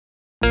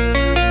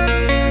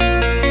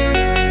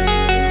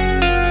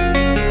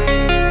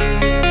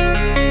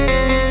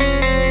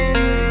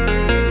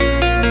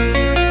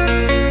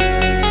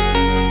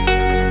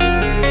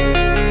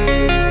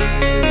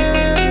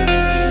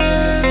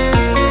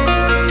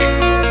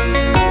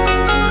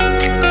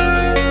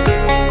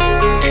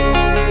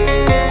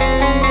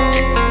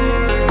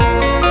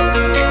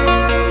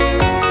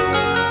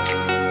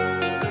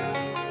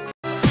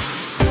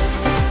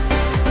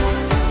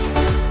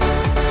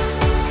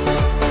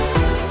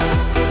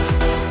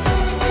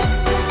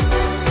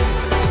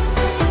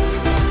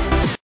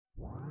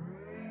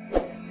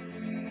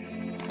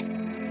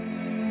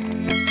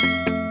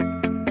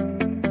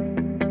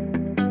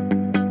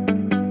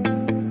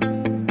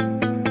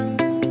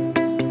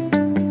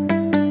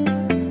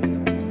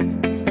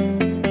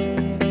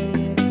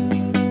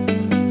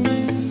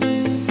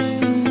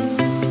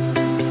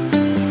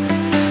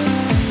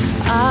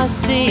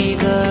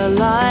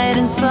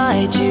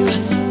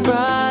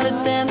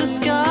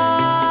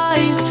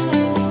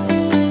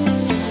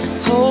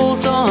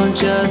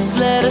just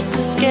let us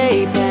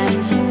escape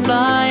and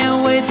fly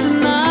away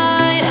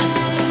tonight.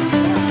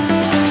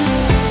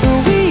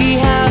 We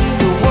have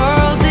the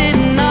world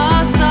in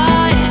our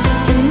sight,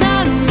 and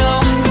I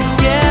know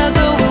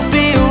together we'll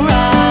be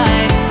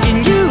alright. Can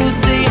you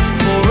see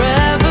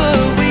forever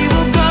we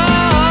will go?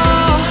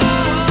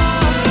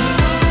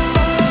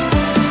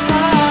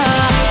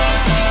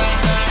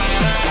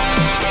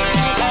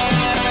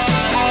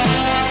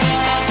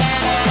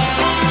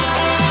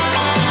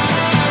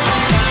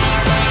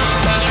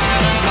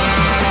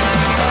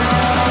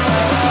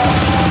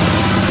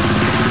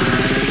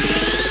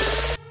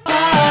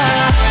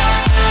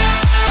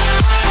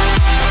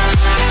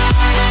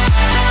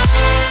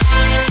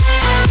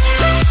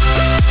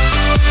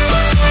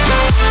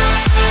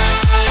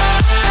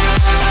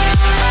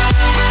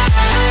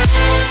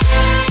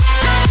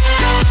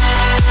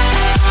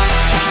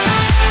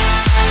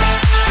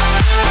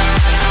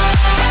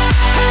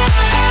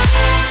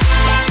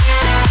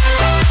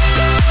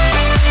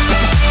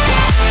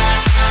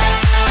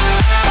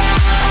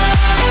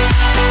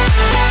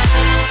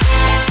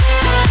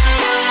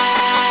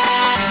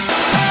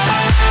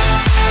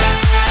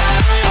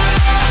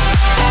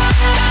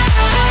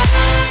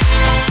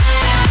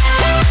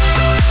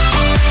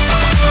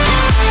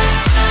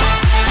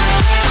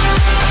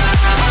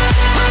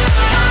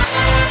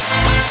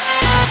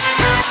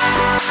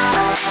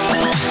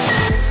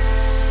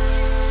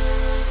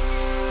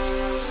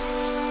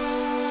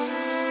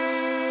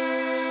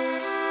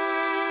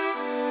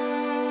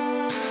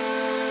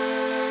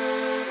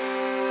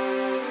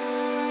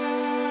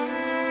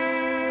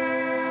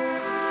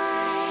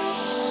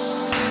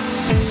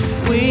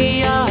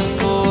 We are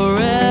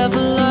forever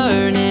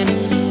learning,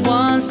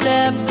 one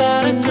step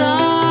at a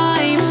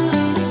time.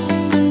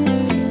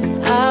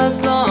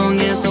 As long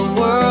as the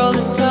world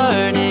is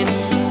turning,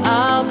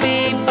 I'll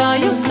be by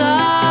your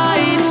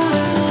side.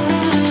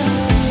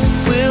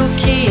 We'll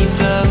keep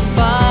the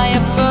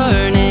fire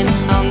burning,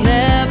 I'll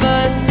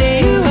never see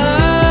you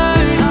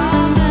hurt.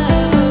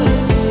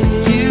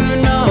 You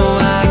know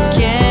I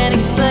can't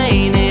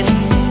explain it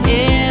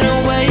in a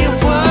way of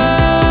words.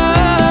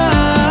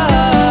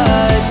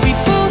 We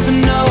both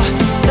know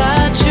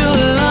that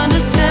you'll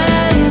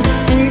understand,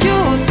 and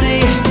you'll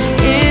see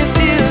if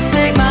you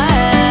take my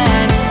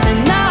hand.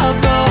 And I'll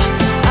go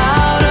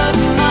out of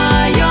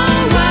my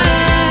own way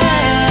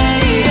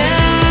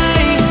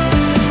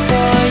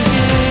for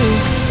you,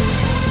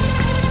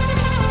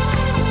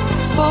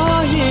 for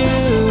you.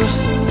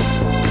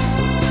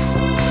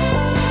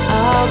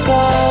 I'll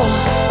go